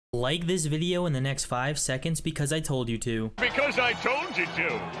Like this video in the next 5 seconds because I told you to. Because I told you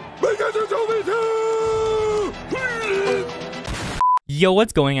to. Because you told me to! Yo,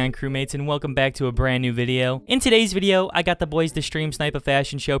 what's going on, crewmates, and welcome back to a brand new video. In today's video, I got the boys to stream Snipe a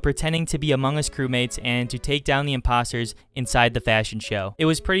fashion show pretending to be Among Us crewmates and to take down the imposters inside the fashion show. It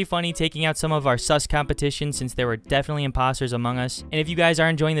was pretty funny taking out some of our sus competition since there were definitely imposters among us. And if you guys are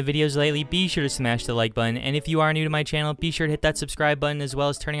enjoying the videos lately, be sure to smash the like button. And if you are new to my channel, be sure to hit that subscribe button as well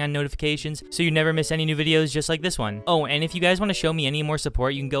as turning on notifications so you never miss any new videos just like this one. Oh, and if you guys want to show me any more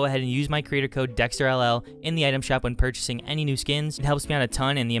support, you can go ahead and use my creator code dxtr in the item shop when purchasing any new skins. It helps me out a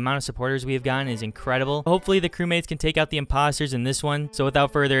ton, and the amount of supporters we have gotten is incredible. Hopefully the crewmates can take out the imposters in this one. So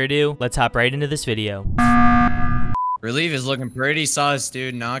without further ado, let's hop right into this video. Relief is looking pretty sus,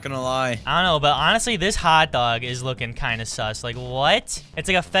 dude, not gonna lie. I don't know, but honestly, this hot dog is looking kind of sus. Like, what? It's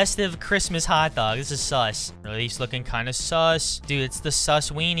like a festive Christmas hot dog. This is sus. Relief's looking kind of sus. Dude, it's the sus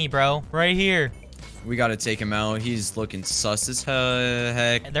weenie, bro. Right here. We gotta take him out. He's looking sus as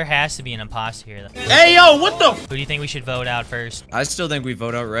heck. There has to be an imposter here, though. Hey, yo, what the? Who do you think we should vote out first? I still think we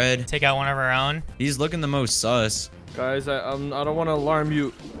vote out Red. Take out one of our own? He's looking the most sus. Guys, I don't want to alarm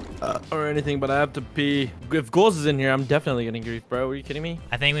you or anything, but I have to pee. If Goals is in here, I'm definitely getting grief, bro. Are you kidding me?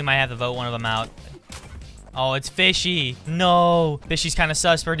 I think we might have to vote one of them out. Oh, it's Fishy. No. Fishy's kind of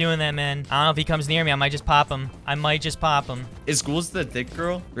sus for doing that, man. I don't know if he comes near me. I might just pop him. Is Ghouls the thick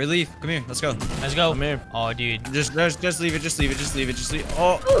girl? Relief, come here. Let's go. Let's go. Come here. Oh, dude. Just leave it. Just leave it.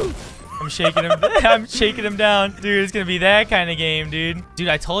 Oh. I'm shaking him. I'm shaking him down. Dude, it's going to be that kind of game, dude. Dude,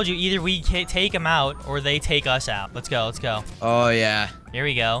 I told you either we take him out or they take us out. Let's go. Let's go. Oh, yeah. Here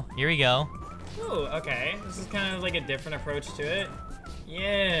we go. Here we go. Oh, okay. This is kind of like a different approach to it.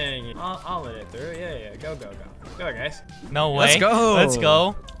 Yeah, I'll let it through. Yeah. Go, guys. No way. Let's go. Let's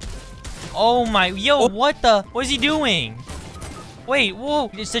go. Oh my, yo, what the? What is he doing? Wait, whoa,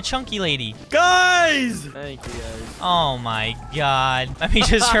 it's the chunky lady. Guys! Thank you, guys. Oh my god. Let me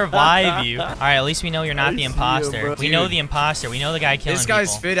just revive you. All right, at least we know you're not the imposter. We know the imposter. We know the guy killing This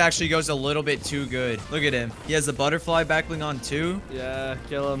guy's people. fit actually goes a little bit too good. Look at him. He has the butterfly backbling on too. Yeah,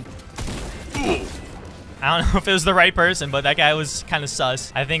 kill him. I don't know if it was the right person, but that guy was kind of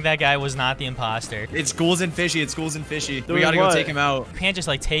sus. I think that guy was not the imposter. It's Ghouls and Fishy. We Doing gotta what? go take him out. You can't just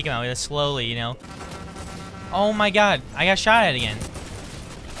like take him out. We gotta slowly, you know. Oh my god, I got shot at again.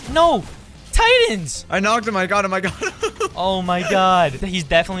 No, Titans! I knocked him. I got him. Oh my god, he's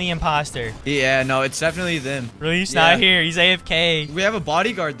definitely the imposter. Yeah, no, it's definitely them. Release Yeah. not here. He's AFK. We have a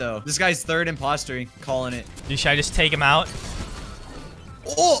bodyguard though. This guy's third imposter, calling it. Dude, should I just take him out?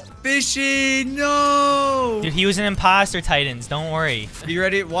 Oh, Fishy, no! Dude, he was an imposter, Titans. Don't worry. You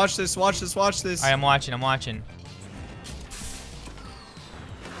ready? Watch this. All right, I'm watching.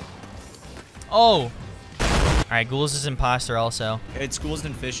 Oh. All right, Ghouls is imposter also. It's Ghouls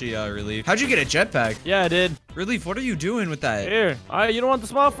and Fishy, Relief. How'd you get a jetpack? Yeah, I did. Relief, what are you doing with that? Here. You don't want the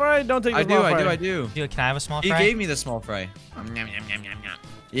small fry? Don't take the small fry. I do. Dude, can I have a small He fry? gave me the small fry.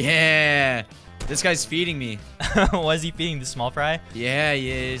 Yeah. This guy's feeding me. Was he feeding the small fry? Yeah,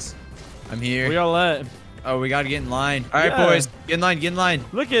 he is. I'm here. We all let. Oh, we gotta get in line. All right, Yeah. boys. Get in line.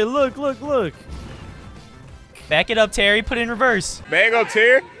 Look. Back it up, Terry. Put it in reverse. Mango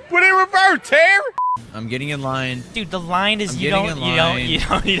Tear? Put it in reverse, Tear! I'm getting in line. Dude, the line is I'm you getting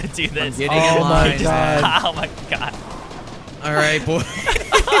don't need to do this. Getting in line. Oh my god. All right,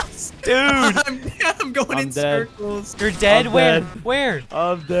 boys. Dude, I'm going in dead. circles. you're dead. I'm Where? dead. Where?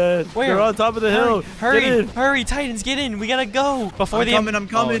 I'm dead. Where? They're on top of the hill. Hurry, Get in. hurry, Titans, get in. We gotta go before I'm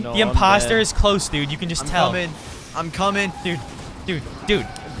coming. Oh, no. the I'm imposter dead. is close, dude. You can just tell. I'm coming. Dude.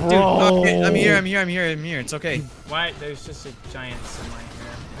 Bro. Okay, I'm here. It's okay. Why? There's just a giant semi here.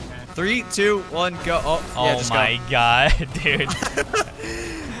 Okay. 3, 2, 1, go. Oh, yeah, Oh just my god, dude.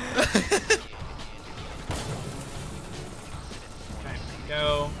 Okay.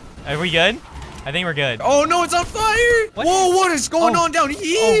 Go. Are we good? I think we're good. Oh no, it's on fire! What? Whoa, what is going on down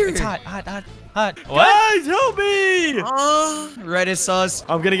here? Oh, it's hot. What? Guys, help me! Red is sus.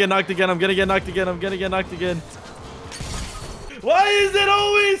 I'm gonna get knocked again. Why is it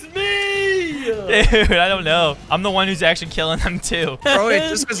always me? Dude, I don't know. I'm the one who's actually killing them too. Bro, it's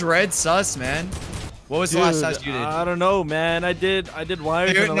just because Red sus, man. What was the last sus you did? I don't know, man. I did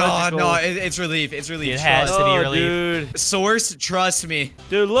wires Dude, and no, electrical. it's Relief. It's Relief. It has Trust. to be Oh, Relief. dude. Source, trust me.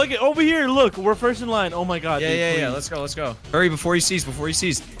 Dude, look over here. Look, we're first in line. Oh my god. dude, Yeah. please. Let's go. Hurry before he sees.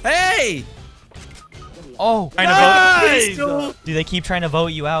 Hey! Oh, trying to Guys! vote. Dude, they keep trying to vote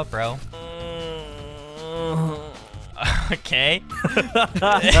you out, bro. Okay.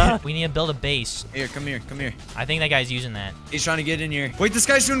 We need to build a base. Here, come here. I think that guy's using that. He's trying to get in here. Wait, this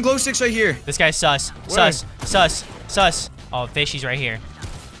guy's doing glow sticks right here. This guy's sus. Where? Sus. Oh, Fishy's right here.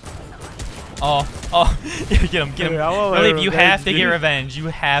 Oh. Get him. Dude, I want my Relief, you revenge, have to get dude. revenge. You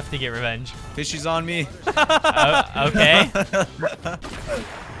have to get revenge. Fishy's on me. Okay.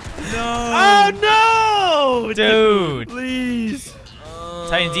 No. Oh no! Dude. Please.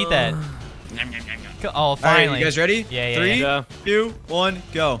 Titans, eat that. Oh, All finally. right, you guys ready? Yeah. 3, Yeah. 2, 1,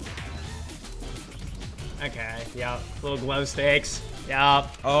 go. Okay, yeah. Little glow sticks. Yeah.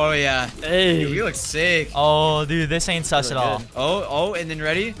 Oh yeah. Hey. Dude, we look sick. Oh, dude, this ain't sus at all. Oh, and then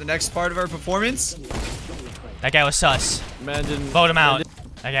ready? The next part of our performance. That guy was sus. Man didn't Vote him out.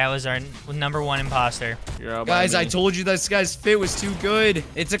 That guy was our #1 imposter. You're out by Guys, I me. told you this guy's fit was too good.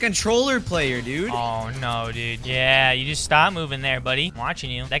 It's a controller player, dude. Oh no, dude. Yeah, you just stop moving there, buddy. I'm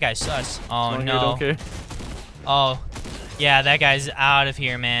watching you. That guy's sus. Oh Don't no. care, don't care. Oh. Yeah, that guy's out of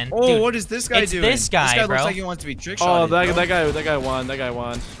here, man. Oh, Dude, what is this guy it's doing? this guy, This guy bro. looks like he wants to be trick Oh, shotted. that guy won. That guy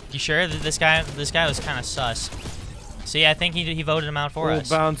won. you sure that this guy was kind of sus? See, I think he voted him out for Oh, us.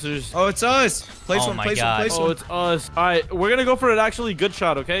 bouncers. Oh, it's us. Place Oh one, my place God. one, place Oh, one. it's us. All right, we're gonna go for an actually good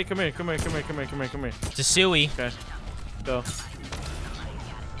shot. Okay, come here. It's a Suey. Okay, go.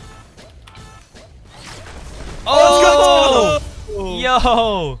 Oh! Oh!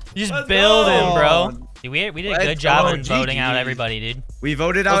 Yo! You just Let's build go. him, bro. Dude, we did a Let's good job go, in voting out GG. everybody, dude. We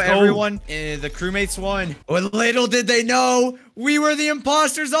voted out Let's go. everyone. The crewmates won. But little did they know, we were the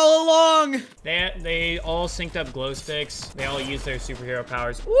imposters all along. They all synced up glow sticks. They all used their superhero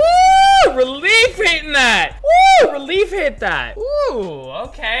powers. Woo! Relief hitting that! Woo! Relief hit that! Woo!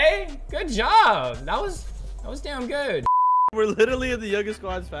 Okay. Good job. That was damn good. We're literally in the youngest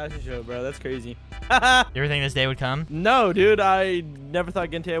squad's fashion show, bro. That's crazy. You ever think this day would come? No, dude, I never thought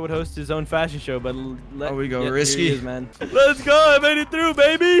Gente would host his own fashion show, but Oh, we go yeah, risky. here he is, man. Let's go! I made it through,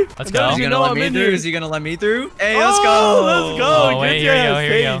 baby. Let's And go. those Is he you gonna know let I'm me in through? here. Is he gonna let me through? Hey, let's go. Oh, let's go. Oh, wait, Gente here we go, has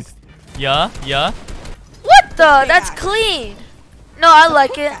here we go. taste. Yeah. What the? That's clean. No, I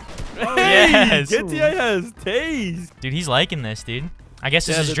like it. Yes. Hey, Gente has taste. Dude, he's liking this, dude. I guess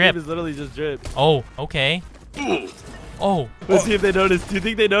this Yeah, is the drip. is literally just drip. Oh, okay. Oh, Let's see if they notice. Do you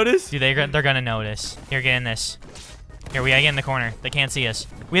think they notice? dude, they're gonna notice. Here, get in this. Here, we gotta get in the corner. They can't see us.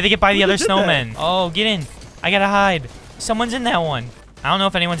 We have to get by the Who other did that? snowmen. Oh, get in. I gotta hide. Someone's in that one. I don't know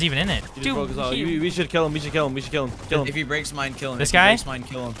if anyone's even in it. You just broke us all. We should kill him. We should kill him. We should kill him. Kill If him. he breaks mine, kill him. This If he guy? breaks mine,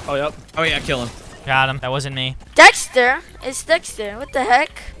 kill him. Oh, yep. Oh yeah, kill him. Got him. That wasn't me. Dexter? It's Dexter. What the heck?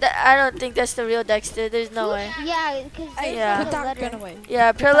 I don't think that's the real Dexter. There's no way. Yeah, because Yeah. put that Gun away.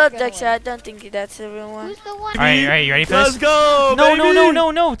 Yeah, parallel Dexter. I don't think that's the real one. Who's the one? All right, you ready for Let's this? go, No, baby.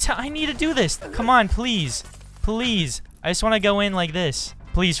 no. I need to do this. Come on, please. Please. I just want to go in like this.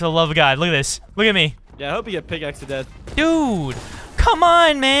 Please, for the love of God. Look at this. Look at me. Yeah, I hope you get pickaxe to death. Dude. Come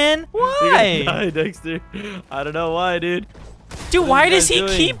on, man. You're Why? gonna die, Dexter. I don't know why, dude. Dude, What why are you does guys he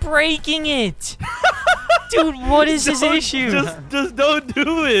doing? keep breaking it? Dude, what is his Don't- issue? Just don't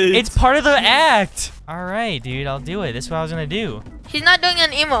do it. It's part of the act. All right, dude, I'll do it. This is what I was gonna do. He's not doing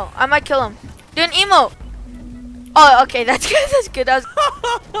an emo. I might kill him. Do an emo. Oh, okay. That's good. That's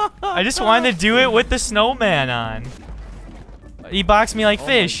good. I just wanted to do it with the snowman on. He boxed me like Oh my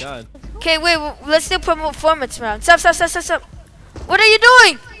fish. God. Okay, wait. Let's do performance round. Stop. What are you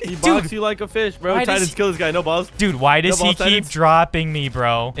doing? He boxed you like a fish, bro. why does Titans he- kill this guy. No balls. Dude, why does No he ball keep Titans. dropping me,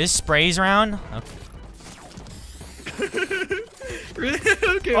 bro? Is sprays round? Okay.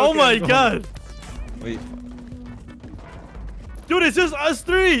 Oh okay, my go on. God. Wait. Dude, it's just us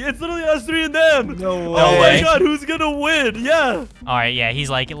three. It's literally us three and them. No Oh my way. God, who's gonna win? Yeah. All right, yeah, he's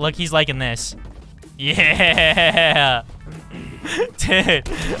like, look, he's liking this. Yeah. Dude.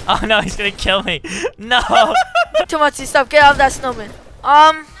 Oh no, he's gonna kill me. No. Too much. Stop. Get out of that snowman.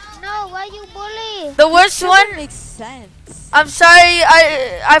 No, why you bully? The worst one. Doesn't make sense. I'm sorry.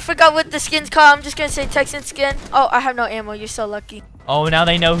 I forgot what the skin's called. I'm just gonna say Texan skin. Oh, I have no ammo. You're so lucky. Oh, now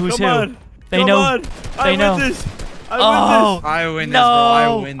they know who's Come who. on. They Come know. on. I know. win this. I win Oh. this. I win this, No. bro.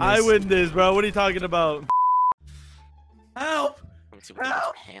 I win this. I win this, bro. What are you talking about? Help! Let me see what's in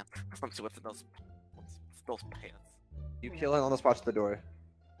those pants. Let me see what's in those pants. You kill him on the spot to the door.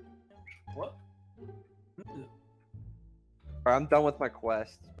 What? Alright, I'm done with my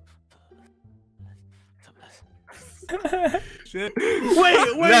quest. Wait.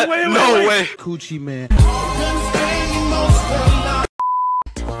 No way. Coochie man.